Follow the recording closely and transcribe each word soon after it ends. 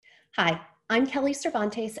Hi, I'm Kelly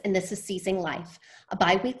Cervantes, and this is Seizing Life, a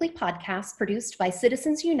bi-weekly podcast produced by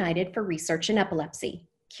Citizens United for Research in Epilepsy,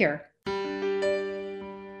 CURE.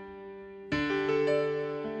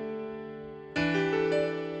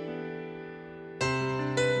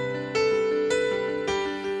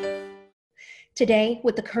 Today,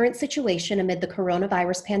 with the current situation amid the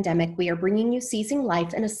coronavirus pandemic, we are bringing you Seizing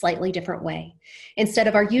Life in a slightly different way. Instead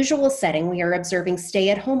of our usual setting, we are observing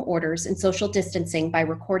stay-at-home orders and social distancing by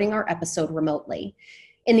recording our episode remotely.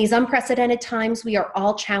 In these unprecedented times, we are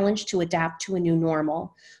all challenged to adapt to a new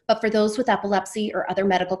normal. But for those with epilepsy or other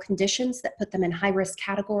medical conditions that put them in high-risk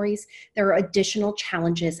categories, there are additional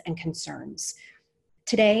challenges and concerns.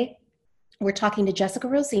 Today, we're talking to Jessica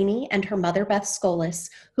Rosini and her mother, Beth Skolis,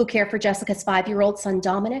 who care for Jessica's 5-year-old son,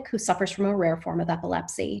 Dominic, who suffers from a rare form of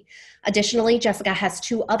epilepsy. Additionally, Jessica has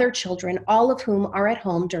 2 other children, all of whom are at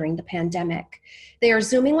home during the pandemic. They are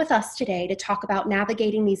Zooming with us today to talk about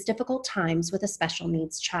navigating these difficult times with a special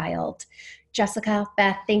needs child. Jessica,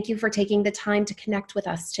 Beth, thank you for taking the time to connect with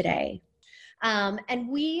us today. And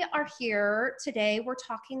we are here today, we're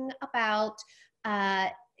talking about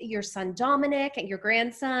your son Dominic and your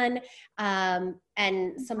grandson,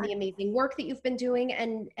 and some of the amazing work that you've been doing,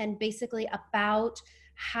 and basically about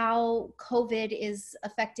how COVID is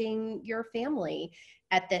affecting your family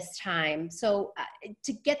at this time. So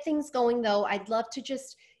to get things going though, I'd love to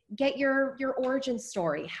just get your origin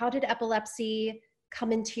story. How did epilepsy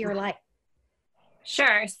come into your life?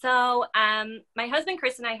 Sure. So my husband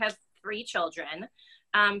Chris and I have 3 children.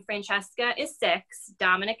 Francesca is 6,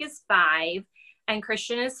 Dominic is 5, and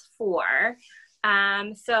Christian is 4.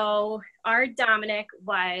 So our Dominic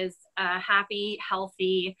was a happy,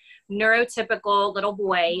 healthy, neurotypical little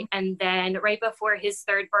boy. And then right before his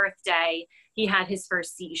 3rd birthday, he had his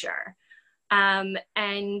first seizure. And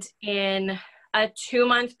in a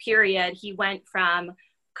 2-month period, he went from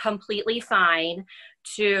completely fine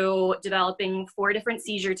to developing 4 different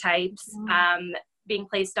seizure types, being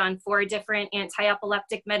placed on 4 different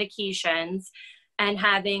anti-epileptic medications, and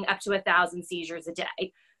having up to 1,000 seizures a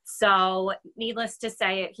day. So needless to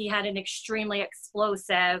say, he had an extremely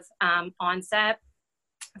explosive onset.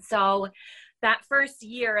 So that first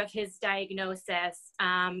year of his diagnosis,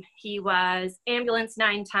 he was ambulanced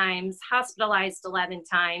 9 times, hospitalized 11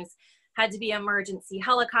 times, had to be emergency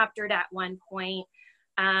helicoptered at one point.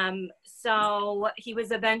 So he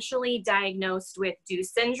was eventually diagnosed with DEW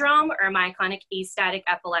syndrome, or myoclonic astatic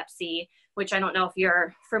epilepsy, which I don't know if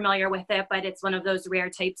you're familiar with it, but it's one of those rare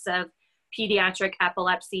types of pediatric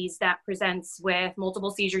epilepsies that presents with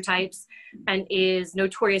multiple seizure types and is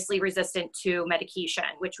notoriously resistant to medication,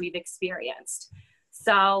 which we've experienced.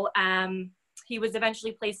 So he was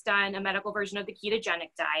eventually placed on a medical version of the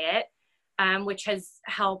ketogenic diet, which has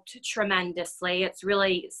helped tremendously. It's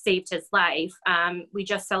really saved his life. We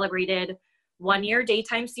just celebrated 1 year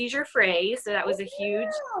daytime seizure free. So that was a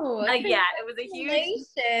huge, yeah, it was a huge.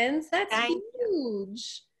 Congratulations. That's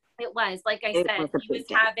huge. It was, like I said, he was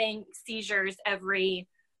having seizures every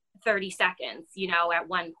 30 seconds, at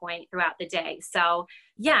one point throughout the day. So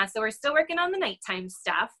yeah, so we're still working on the nighttime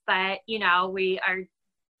stuff, but we are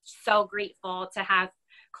so grateful to have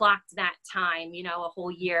clocked that time, a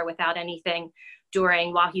whole year without anything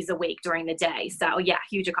while he's awake during the day. So yeah,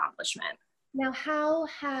 huge accomplishment. Now, how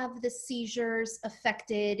have the seizures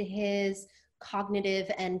affected his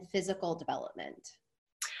cognitive and physical development?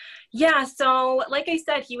 Yeah, so like I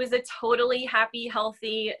said, he was a totally happy,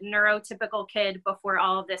 healthy, neurotypical kid before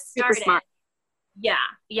all of this started. Super smart.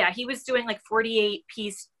 Yeah, he was doing like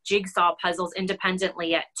 48-piece jigsaw puzzles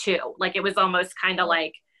independently at 2. Like it was almost kind of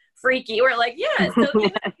like freaky. We're like, yeah, so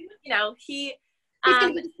he's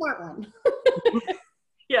gonna be the smart one.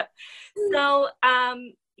 Yeah. So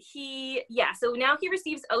so now he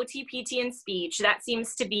receives OT, PT, and speech. That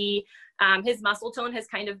seems to be his muscle tone has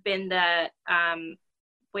kind of been the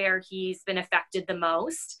where he's been affected the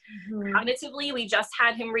most. Mm-hmm. Cognitively, we just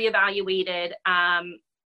had him reevaluated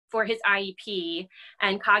for his IEP,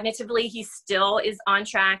 and cognitively he still is on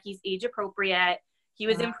track. He's age appropriate. He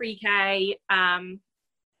was in pre-K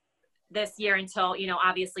this year until,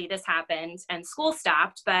 obviously this happened and school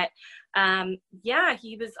stopped. But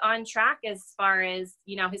he was on track as far as,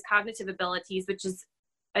 his cognitive abilities, which is,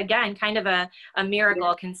 again, kind of a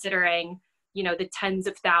miracle considering, the tens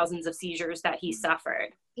of thousands of seizures that he suffered.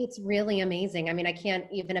 It's really amazing. I mean, I can't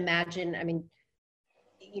even imagine,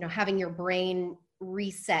 having your brain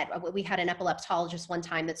reset. We had an epileptologist one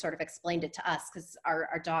time that sort of explained it to us because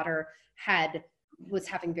our daughter was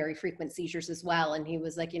having very frequent seizures as well. And he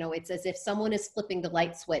was like, it's as if someone is flipping the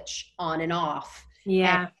light switch on and off.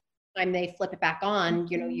 Yeah. And the time they flip it back on,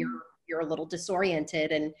 you're a little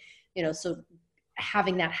disoriented. And, so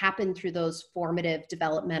having that happen through those formative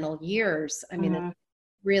developmental years. I mean, it's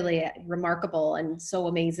really remarkable and so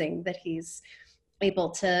amazing that he's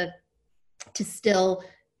able to still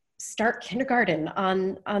start kindergarten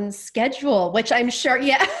on schedule, which I'm sure,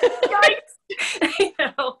 yeah. Right. I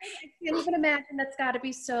know. I can't even imagine. That's got to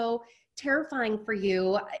be so terrifying for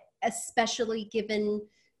you, especially given,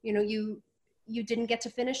 you didn't get to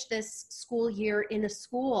finish this school year in a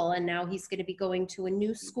school, and now he's going to be going to a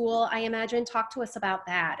new school, I imagine. Talk to us about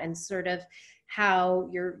that and sort of how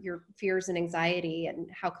your fears and anxiety and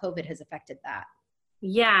how COVID has affected that.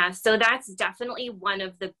 Yeah, so that's definitely one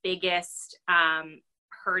of the biggest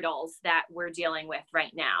hurdles that we're dealing with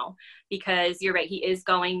right now, because you're right, he is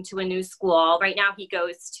going to a new school. Right now he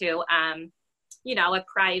goes to, a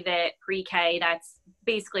private pre-K that's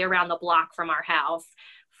basically around the block from our house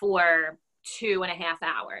for 2.5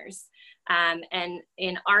 hours. And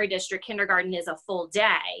in our district, kindergarten is a full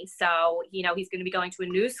day. So, he's going to be going to a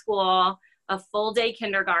new school, a full day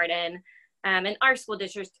kindergarten. And our school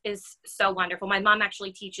district is so wonderful. My mom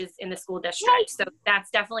actually teaches in the school district. So that's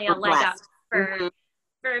definitely a leg up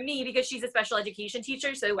for me, because she's a special education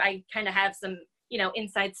teacher. So I kind of have some,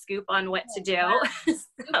 inside scoop on what to do.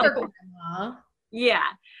 Yeah.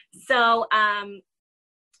 So,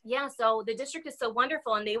 so the district is so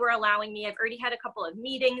wonderful, and they were allowing me, I've already had a couple of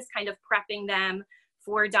meetings kind of prepping them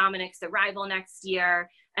for Dominic's arrival next year.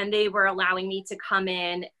 And they were allowing me to come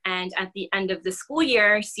in and at the end of the school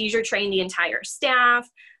year, seizure train the entire staff,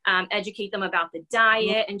 educate them about the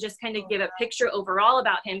diet, and just kind of give a picture overall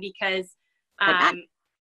about him, because, and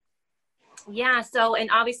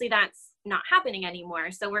obviously that's not happening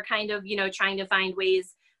anymore. So we're kind of, trying to find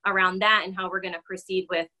ways around that and how we're going to proceed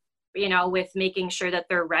with making sure that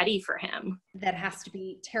they're ready for him. That has to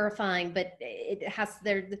be terrifying, but it has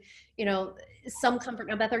some comfort.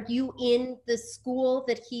 Now, Beth, are you in the school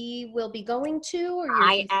that he will be going to? Or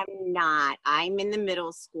I am not. I'm in the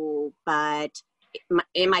middle school, but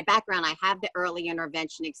in my background, I have the early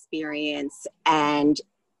intervention experience, and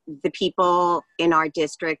the people in our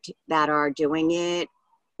district that are doing it,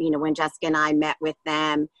 when Jessica and I met with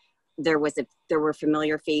them, there were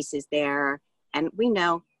familiar faces there. And we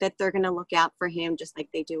know that they're going to look out for him just like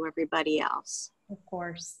they do everybody else. Of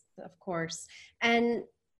course. And,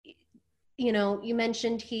 you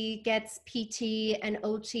mentioned he gets PT and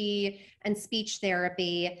OT and speech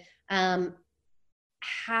therapy. How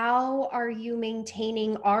are you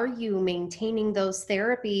maintaining those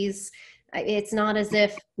therapies? It's not as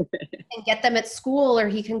if you can get them at school, or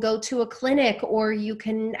he can go to a clinic, or you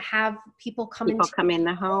can have people come in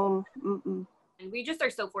the home. Mm-mm. And we just are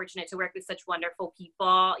so fortunate to work with such wonderful people.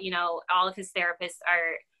 All of his therapists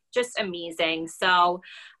are just amazing. So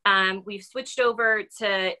we've switched over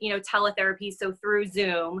to, teletherapy. So through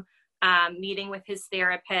Zoom, meeting with his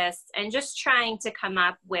therapist and just trying to come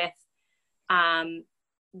up with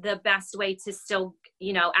the best way to still,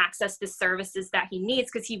 access the services that he needs,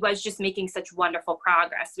 because he was just making such wonderful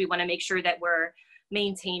progress. We want to make sure that we're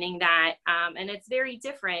maintaining that. And it's very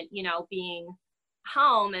different, being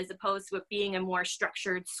home as opposed to it being a more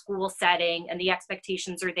structured school setting, and the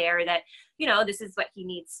expectations are there that, this is what he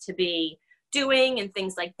needs to be doing and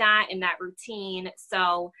things like that in that routine.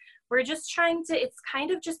 So we're just trying to, it's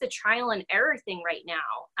kind of just a trial and error thing right now.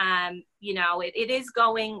 It is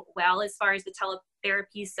going well as far as the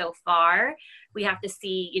teletherapy so far. We have to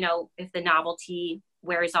see, if the novelty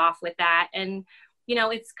wears off with that. And,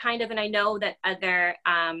 it's kind of, and I know that other,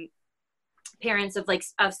 parents of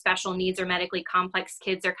special needs or medically complex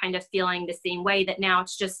kids are kind of feeling the same way, that now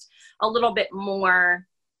it's just a little bit more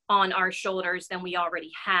on our shoulders than we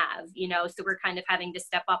already have, so we're kind of having to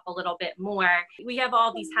step up a little bit more. We have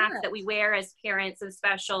all these hats that we wear as parents of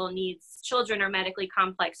special needs children or medically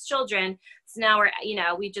complex children. So now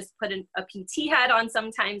we just put a PT hat on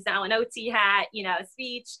sometimes, now an OT hat,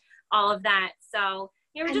 speech, all of that. So,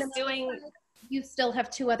 we're just doing. You still have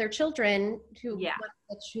 2 other children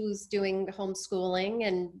who's doing homeschooling,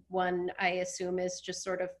 and one I assume is just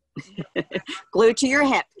sort of glued to your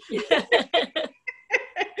hip.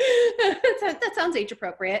 That sounds age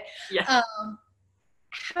appropriate. Yeah.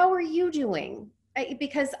 How are you doing?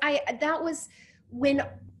 Because that was when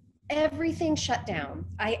everything shut down.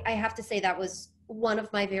 I have to say that was one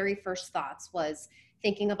of my very first thoughts, was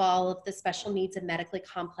thinking of all of the special needs and medically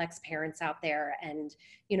complex parents out there, and,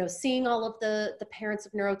 seeing all of the parents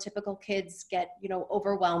of neurotypical kids get,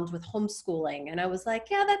 overwhelmed with homeschooling. And I was like,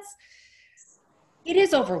 yeah, it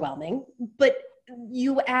is overwhelming, but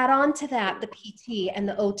you add on to that the PT and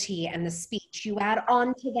the OT and the speech. You add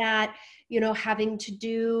on to that, having to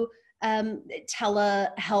do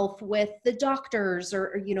telehealth with the doctors,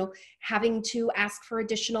 or, you know, having to ask for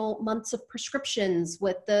additional months of prescriptions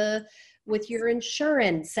with your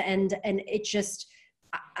insurance. And it just,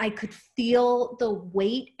 I could feel the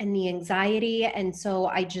weight and the anxiety. And so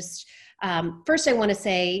I just, first I want to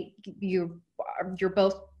say you're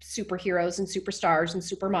both superheroes and superstars and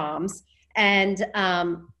super moms. And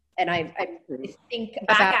I think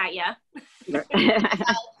back about at ya.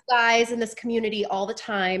 guys in this community all the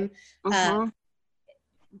time,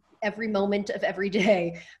 every moment of every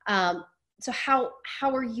day. So how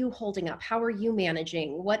are you holding up? How are you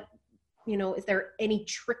managing? What, you know, is there any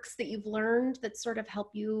tricks that you've learned that sort of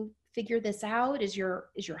help you figure this out? Is your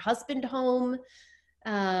husband home?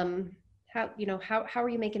 How are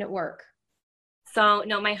you making it work? So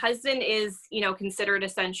no, my husband is, you know, considered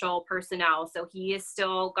essential personnel. So he is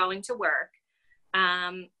still going to work.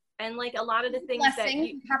 And like a lot of the things that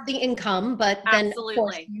you have the income, but then of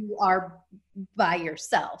course you are by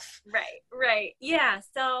yourself. Right. Yeah.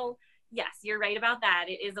 So yes, you're right about that.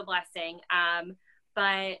 It is a blessing.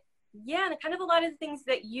 But yeah, and kind of a lot of the things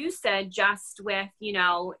that you said, just with, you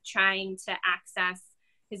know, trying to access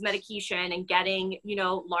his medication and getting, you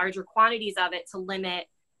know, larger quantities of it to limit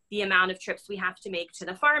the amount of trips we have to make to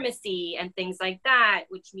the pharmacy and things like that,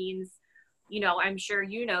 which means, you know, I'm sure,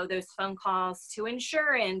 you know, those phone calls to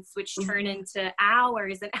insurance, which turn into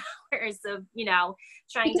hours and hours of, you know,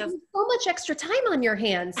 trying to. So much extra time on your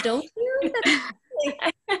hands, don't you?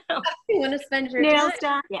 You want to spend your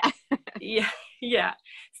time. Yeah.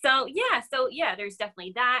 So there's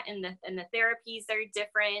definitely that, and the therapies are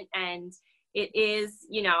different, and it is,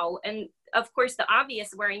 you know, and of course the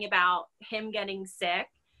obvious worrying about him getting sick.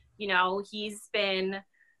 You know, he's been,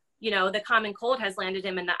 you know, the common cold has landed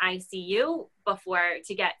him in the ICU before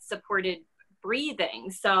to get supported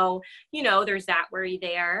breathing. So, you know, there's that worry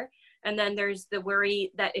there. And then there's the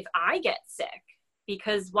worry that if I get sick,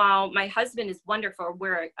 because while my husband is wonderful,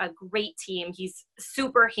 we're a great team, he's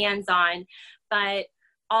super hands-on, but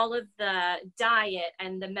all of the diet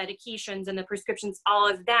and the medications and the prescriptions, all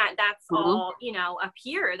of that, that's all, you know, up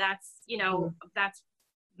here. That's, you know, that's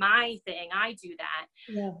my thing. I do that.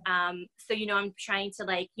 Yeah. So, you know, I'm trying to,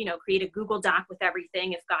 like, you know, create a Google Doc with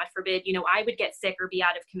everything. If God forbid, you know, I would get sick or be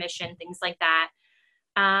out of commission, things like that.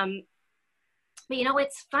 But, you know,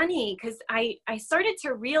 it's funny because I started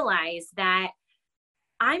to realize that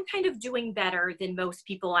I'm kind of doing better than most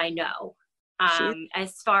people I know,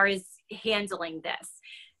 as far as handling this.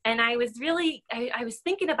 And I was really, I was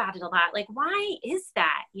thinking about it a lot, like, why is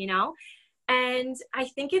that, you know? And I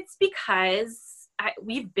think it's because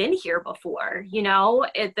we've been here before, you know,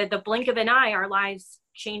 at the blink of an eye, our lives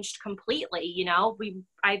changed completely. You know,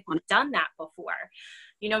 I've done that before,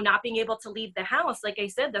 you know, not being able to leave the house. Like I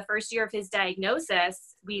said, the first year of his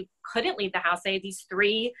diagnosis, we couldn't leave the house. I had these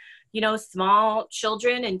 3, you know, small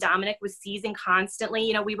children, and Dominic was seizing constantly.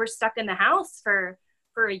 You know, we were stuck in the house for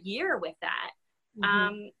a year with that.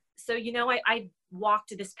 So, you know, I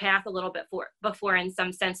walked this path a little bit before in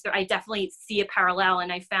some sense. I definitely see a parallel,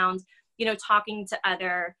 and I found, you know, talking to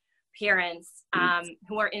other parents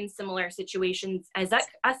who are in similar situations as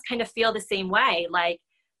us kind of feel the same way. Like,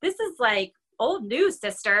 this is like old news,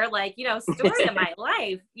 sister, like, you know, story of my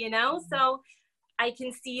life, you know? So I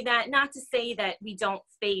can see that, not to say that we don't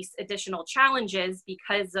face additional challenges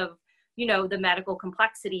because of, you know, the medical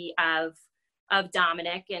complexity of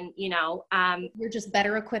Dominic, and, you know, you're just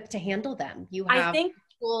better equipped to handle them. You have, I think,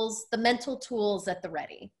 tools, the mental tools at the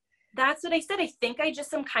ready. That's what I said. I think I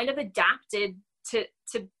just am kind of adapted to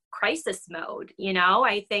crisis mode. You know,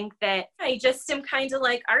 I think that I just am kind of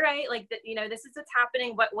like, all right, like, you know, this is what's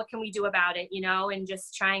happening. What can we do about it? You know, and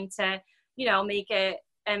just trying to, you know, make it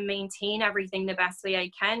and maintain everything the best way I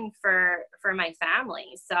can for my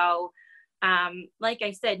family. So, like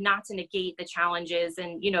I said, not to negate the challenges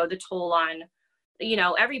and, you know, the toll on, you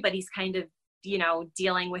know, everybody's kind of, you know,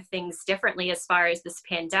 dealing with things differently as far as this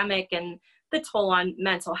pandemic and the toll on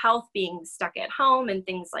mental health, being stuck at home and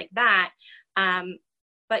things like that.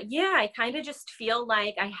 But yeah, I kind of just feel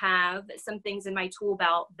like I have some things in my tool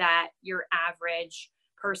belt that your average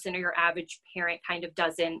person or your average parent kind of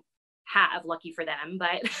doesn't have. Lucky for them,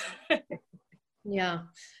 but yeah.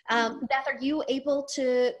 Beth, are you able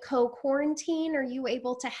to co-quarantine? Are you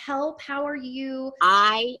able to help? How are you?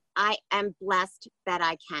 I am blessed that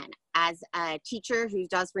I can. As a teacher who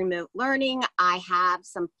does remote learning, I have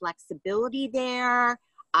some flexibility there.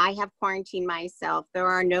 I have quarantined myself. There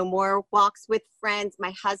are no more walks with friends.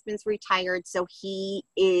 My husband's retired, so he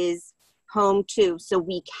is home too. So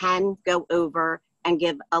we can go over and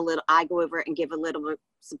give a little, I go over and give a little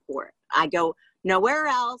support. I go nowhere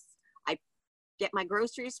else. I get my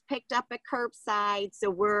groceries picked up at curbside. So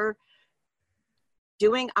we're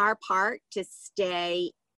doing our part to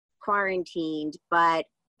stay quarantined, but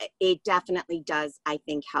it definitely does, I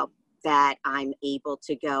think, help that I'm able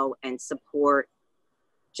to go and support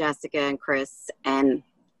Jessica and Chris and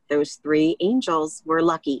those three angels. We're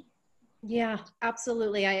lucky. Yeah,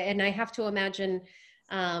 absolutely. I have to imagine,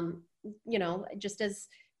 just as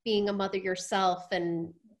being a mother yourself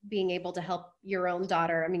and being able to help your own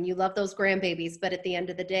daughter. I mean, you love those grandbabies, but at the end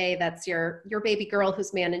of the day, that's your baby girl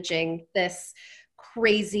who's managing this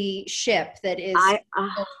crazy ship that is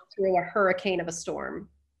going through a hurricane of a storm.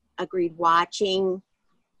 Agreed. Watching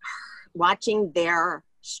their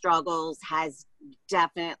struggles has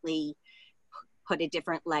definitely put a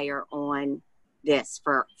different layer on this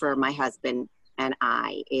for my husband and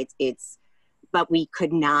I. But we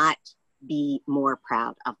could not be more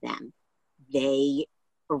proud of them. They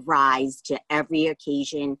rise to every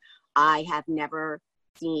occasion. I have never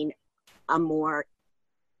seen a more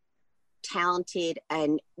talented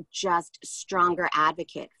and just stronger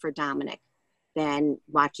advocate for Dominic than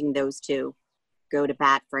watching those two go to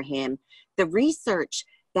bat for him. The research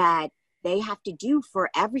that they have to do for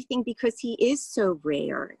everything, because he is so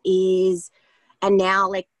rare, and now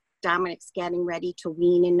like Dominic's getting ready to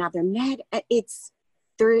wean another med.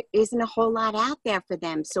 There isn't a whole lot out there for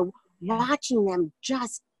them. So watching them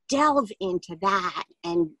just delve into that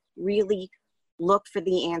and really look for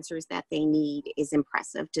the answers that they need is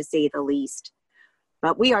impressive, to say the least.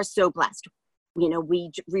 But we are so blessed. We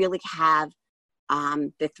really have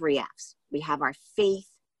the 3 Fs. We have our faith,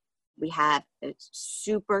 we have a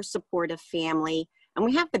super supportive family, and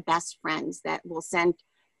we have the best friends that will send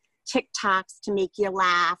TikToks to make you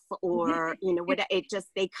laugh, or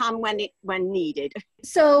they come when needed.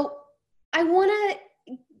 So I want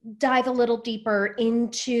to dive a little deeper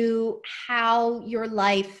into how your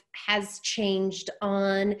life has changed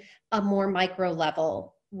on a more micro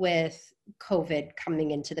level with COVID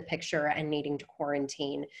coming into the picture and needing to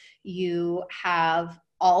quarantine. You have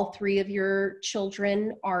all 3 of your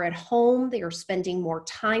children are at home. They are spending more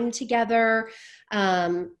time together.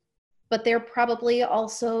 But they're probably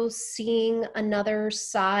also seeing another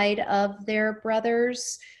side of their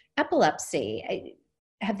brother's epilepsy.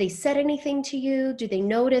 Have they said anything to you? Do they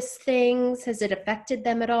notice things? Has it affected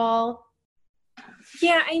them at all?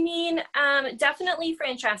 Yeah, I mean, definitely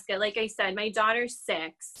Francesca. Like I said, my daughter's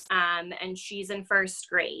 6, and she's in 1st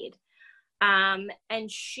grade.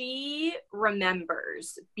 And she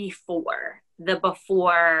remembers before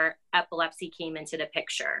epilepsy came into the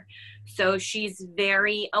picture. So she's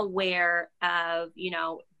very aware of,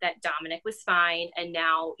 that Dominic was fine. And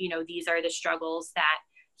now, these are the struggles that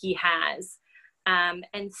he has.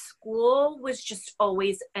 And school was just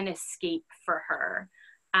always an escape for her.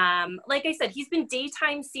 Like I said, he's been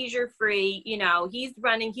daytime seizure free, he's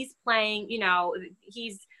running, he's playing,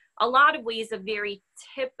 he's a lot of ways a very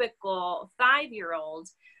typical 5-year-old.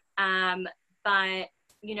 But,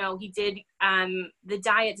 he did, the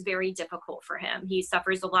diet's very difficult for him. He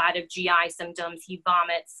suffers a lot of GI symptoms. He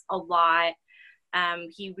vomits a lot.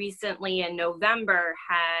 He recently in November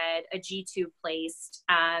had a G-tube placed,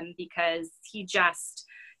 because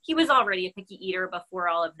he was already a picky eater before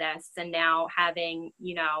all of this. And now having,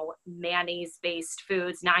 mayonnaise-based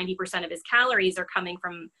foods, 90% of his calories are coming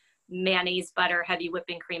from mayonnaise, butter, heavy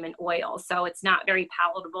whipping cream, and oil. So it's not very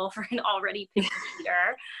palatable for an already picky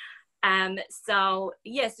eater. So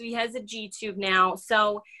yes, he has a G-tube now.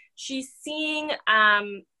 So she's seeing,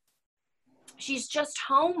 she's just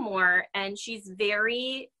home more, and she's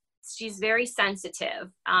very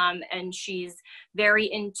sensitive. And she's very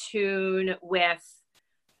in tune with,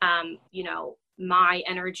 my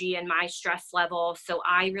energy and my stress level. So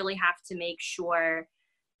I really have to make sure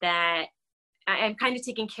that I'm kind of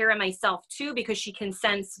taking care of myself too, because she can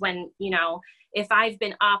sense when, if I've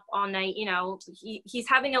been up all night, he's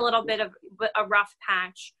having a little bit of a rough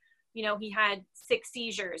patch. He had 6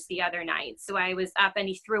 seizures the other night. So I was up and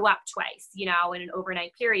he threw up twice, in an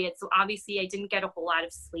overnight period. So obviously I didn't get a whole lot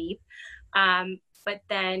of sleep. But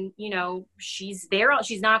then, she's there,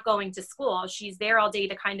 she's not going to school. She's there all day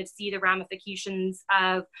to kind of see the ramifications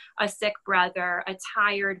of a sick brother, a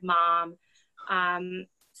tired mom.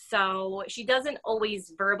 So she doesn't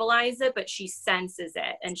always verbalize it, but she senses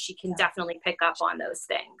it, and she can definitely pick up on those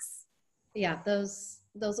things. Yeah, those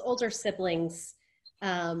older siblings,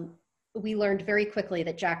 we learned very quickly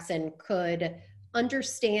that Jackson could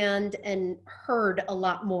understand and heard a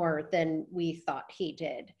lot more than we thought he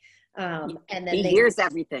did. And then he hears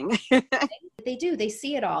everything. They do. They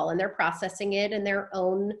see it all, and they're processing it in their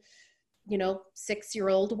own,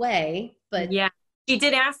 6-year-old way. But yeah. She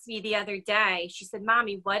did ask me the other day, she said,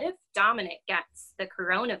 Mommy, what if Dominic gets the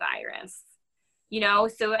coronavirus?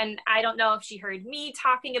 So, and I don't know if she heard me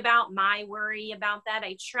talking about my worry about that.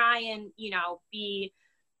 I try and, be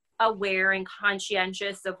aware and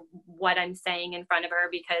conscientious of what I'm saying in front of her,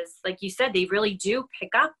 because like you said, they really do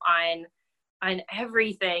pick up on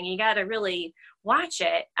everything. You got to really watch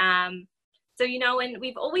it. So, and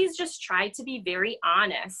we've always just tried to be very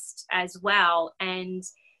honest as well, and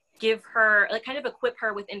give her, like, kind of equip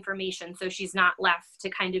her with information so she's not left to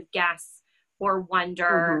kind of guess or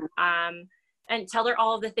wonder, and tell her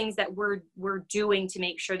all of the things that we're doing to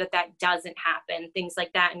make sure that doesn't happen, things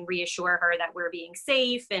like that, and reassure her that we're being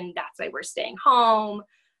safe and that's why we're staying home,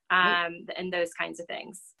 and those kinds of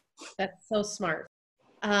things. That's so smart.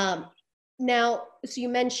 Now, so you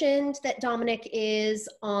mentioned that Dominic is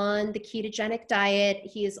on the ketogenic diet.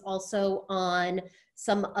 He is also on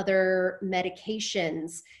some other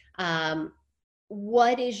medications.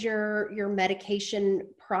 What is your medication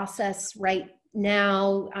process right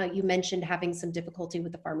now? You mentioned having some difficulty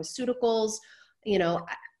with the pharmaceuticals.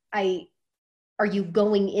 Are you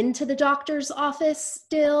going into the doctor's office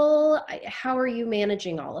still? How are you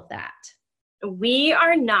managing all of that? We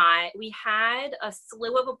are not. We had a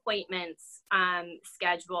slew of appointments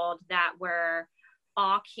scheduled that were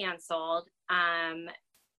all canceled,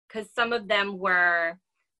 because some of them were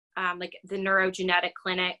like the neurogenetic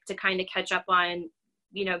clinic, to kind of catch up on,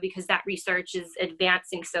 because that research is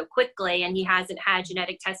advancing so quickly, and he hasn't had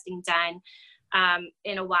genetic testing done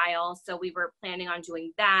in a while. So we were planning on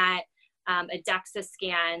doing that. A DEXA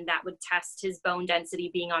scan that would test his bone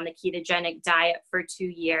density being on the ketogenic diet for 2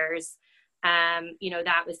 years.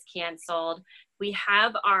 That was canceled. We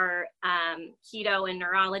have our keto and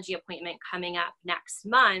neurology appointment coming up next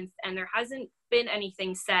month, and there hasn't been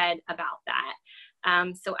anything said about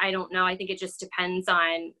that. So I don't know. I think it just depends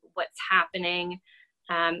on what's happening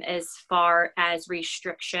as far as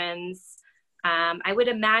restrictions. I would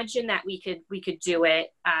imagine that we could do it,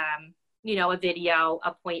 a video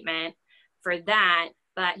appointment for that.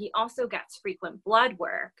 But he also gets frequent blood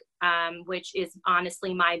work, which is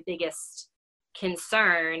honestly my biggest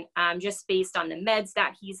concern, just based on the meds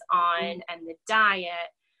that he's on and the diet.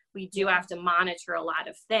 We do have to monitor a lot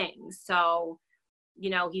of things. So,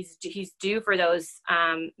 he's due for those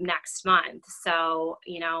next month. So,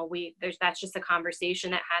 that's just a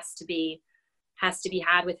conversation that has to be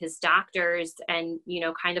had with his doctors, and,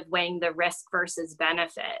 kind of weighing the risk versus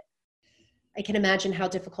benefit. I can imagine how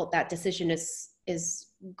difficult that decision is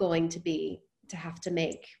going to be, to have to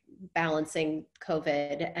make, balancing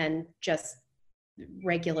COVID and just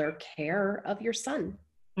regular care of your son.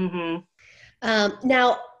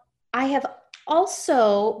 Now, I have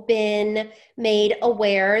also been made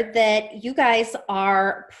aware that you guys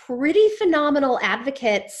are pretty phenomenal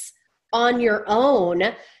advocates on your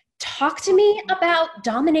own. Talk to me about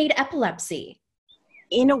Dominate Epilepsy.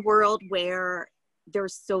 In a world where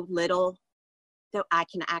there's so little that I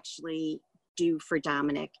can actually do for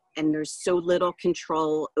Dominic, and there's so little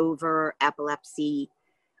control over epilepsy,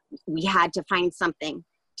 we had to find something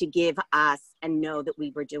to give us and know that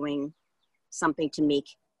we were doing something to make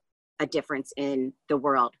a difference in the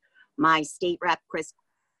world. My state rep, Chris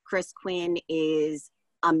Quinn, is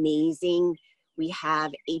amazing. We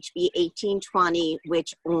have HB 1820,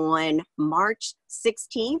 which on March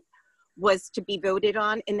 16th was to be voted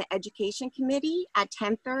on in the Education Committee at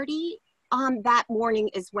 10:30. That morning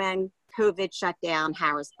is when COVID shut down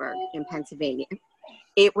Harrisburg in Pennsylvania.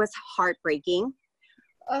 It was heartbreaking,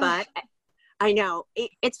 but I know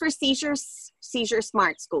it's for seizure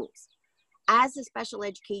smart schools. As a special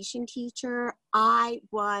education teacher, I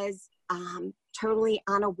was totally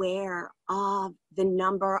unaware of the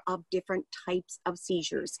number of different types of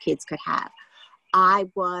seizures kids could have. I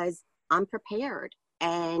was unprepared,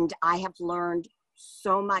 and I have learned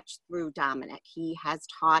so much through Dominic. He has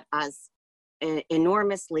taught us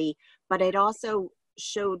enormously, but it also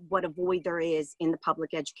showed what a void there is in the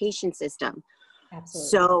public education system. Absolutely.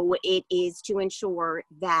 So it is to ensure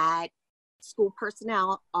that school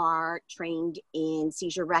personnel are trained in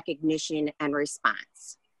seizure recognition and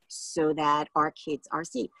response so that our kids are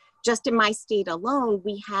safe. Just in my state alone,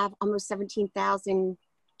 we have almost 17,000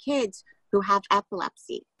 kids who have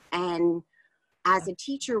epilepsy. And as a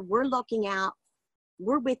teacher, we're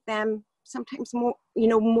with them sometimes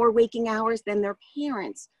more waking hours than their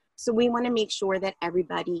parents. So we want to make sure that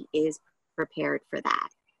everybody is prepared for that.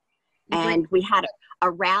 And we had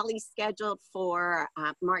a rally scheduled for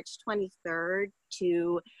March 23rd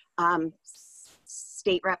to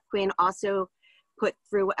State Rep Quinn also put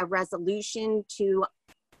through a resolution to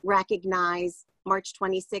recognize March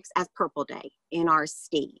 26th as Purple Day in our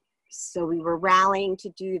state. So we were rallying to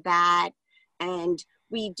do that. And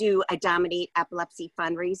we do a Dominate Epilepsy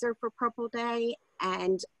fundraiser for Purple Day,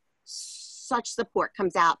 and such support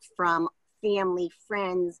comes out from family,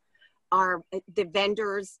 friends, the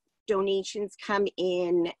vendors, donations come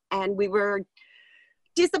in, and we were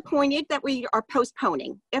disappointed that we are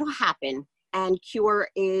postponing. It'll happen, and Cure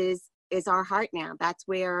is our heart now. That's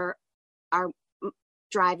where our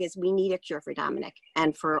drive is. We need a cure for Dominic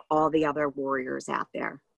and for all the other warriors out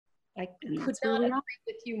there. I could not agree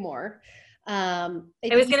with you more. I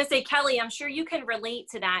was going to say, Kelly, I'm sure you can relate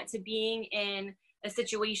to that, to being in a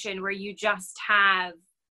situation where you just have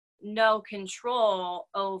no control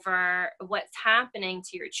over what's happening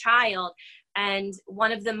to your child. And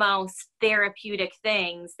one of the most therapeutic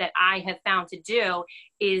things that I have found to do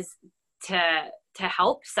is to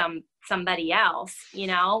help somebody else,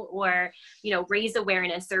 or, raise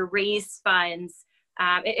awareness or raise funds.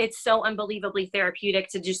 It's so unbelievably therapeutic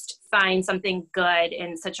to just find something good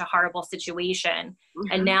in such a horrible situation.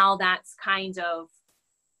 Mm-hmm. And now that's kind of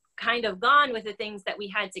gone with the things that we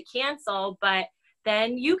had to cancel, but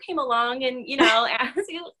then you came along and,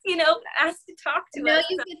 asked to talk to us.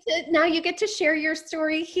 Now you get to share your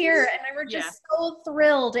story here. And we're just so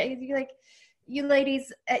thrilled. You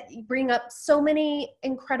ladies bring up so many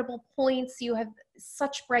incredible points. You have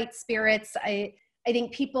such bright spirits. I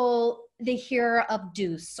think people, they hear of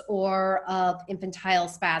DUCE or of infantile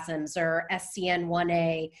spasms or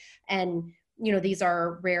SCN1A, and, these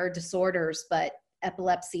are rare disorders, but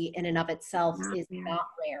epilepsy in and of itself is not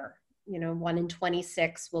rare. 1 in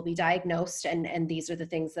 26 will be diagnosed, and these are the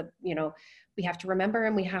things that, we have to remember,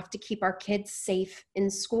 and we have to keep our kids safe in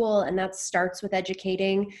school. And that starts with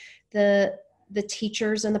educating the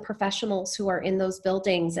teachers and the professionals who are in those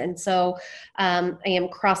buildings. And so I am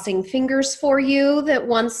crossing fingers for you that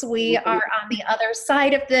once we are on the other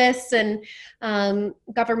side of this and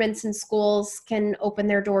governments and schools can open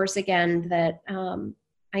their doors again, that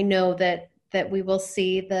I know that we will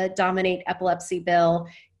see the Dominate Epilepsy bill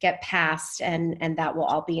get passed, and that will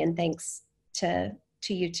all be in thanks to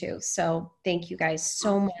you two. So thank you guys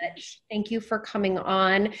so much. Thank you for coming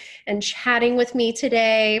on and chatting with me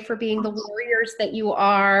today, for being the warriors that you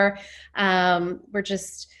are. We're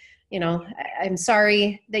just, I'm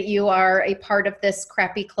sorry that you are a part of this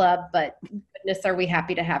crappy club, but goodness, are we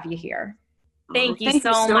happy to have you here. Thank you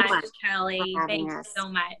so much, Kelly. Thank you so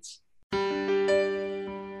much.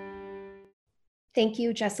 Thank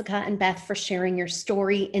you, Jessica and Beth, for sharing your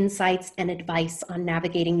story, insights, and advice on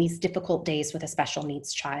navigating these difficult days with a special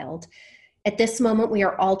needs child. At this moment, we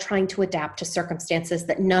are all trying to adapt to circumstances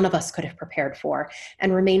that none of us could have prepared for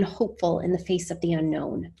and remain hopeful in the face of the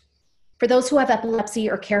unknown. For those who have epilepsy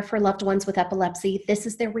or care for loved ones with epilepsy, this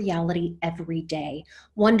is their reality every day,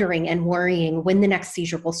 wondering and worrying when the next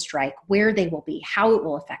seizure will strike, where they will be, how it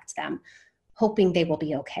will affect them, hoping they will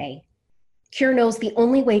be okay. Cure knows the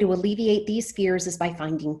only way to alleviate these fears is by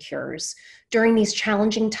finding cures. During these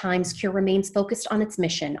challenging times, Cure remains focused on its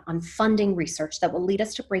mission, on funding research that will lead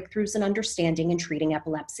us to breakthroughs in understanding and treating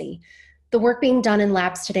epilepsy. The work being done in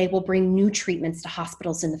labs today will bring new treatments to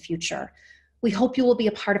hospitals in the future. We hope you will be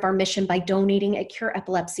a part of our mission by donating at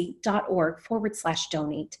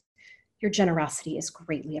cureepilepsy.org/donate. Your generosity is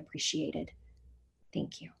greatly appreciated.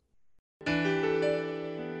 Thank you.